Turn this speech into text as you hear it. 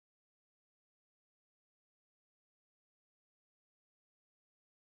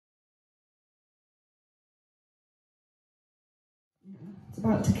It's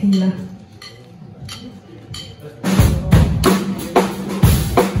about tequila.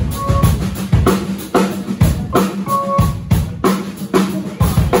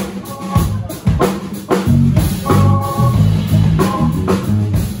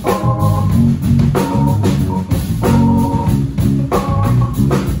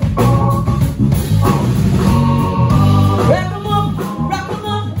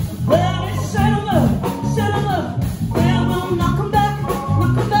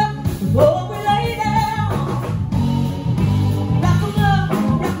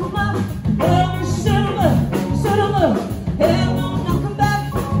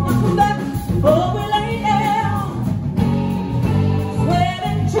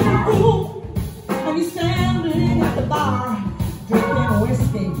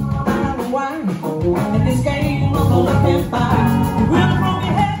 In this game of a luck and fire, we'll throw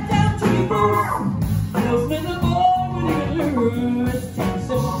your head down to your boots. Those little boys will lose. Takes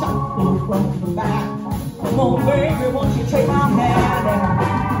a shot from the back. Come on, baby, won't you take my hand and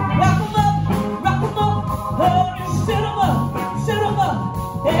rock 'em up, oh, just sit 'em up, sit 'em up.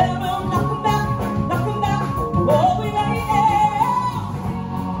 Yeah, we'll knock 'em back, oh, we lay down.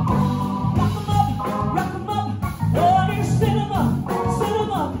 Rock 'em up, oh, just sit 'em up,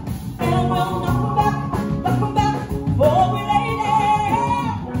 and we'll knock 'em back. Oh, we lay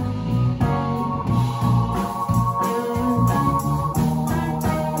down.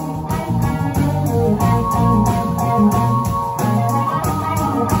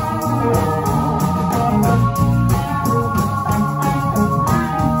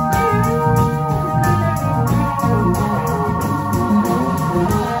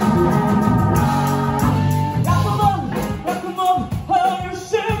 Rock 'em up, oh, you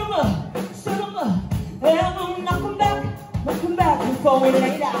sit 'em up, and we'll knock 'em back before we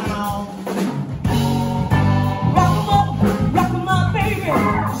lay down. Rock 'em up, baby,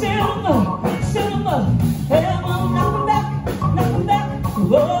 sit 'em up, and we'll knock 'em back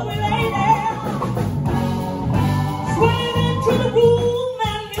before we lay down. Swing into the room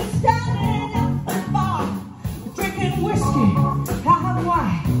and you're standing at the bar, drinking whiskey, high and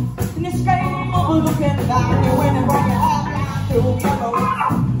wide. In this game of a looking back, you're winning from your heart down to your boat.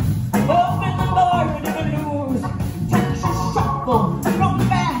 Open the door to the news. Take your shuffle from the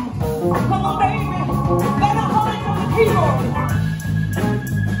back. Come on, baby, better hold it on the keyboard.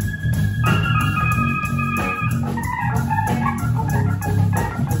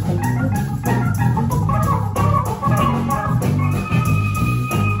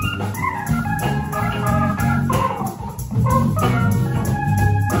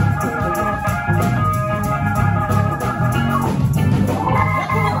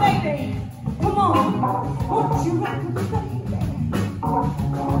 Won't you rock my baby?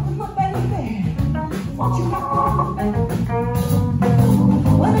 My baby, won't you rock my baby?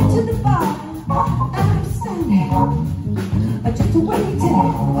 Went into the bar, I'm standing, just waiting.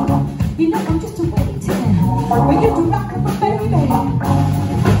 You know I'm just waiting for you to rock my baby.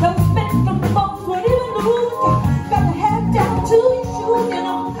 Don't spend the most when you lose. Got to head down to your shoes, you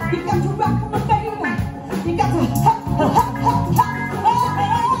know. You got to rock my baby. You got to ha.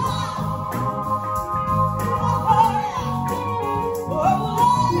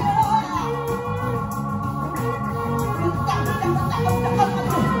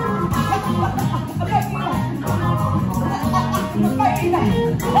 Baby.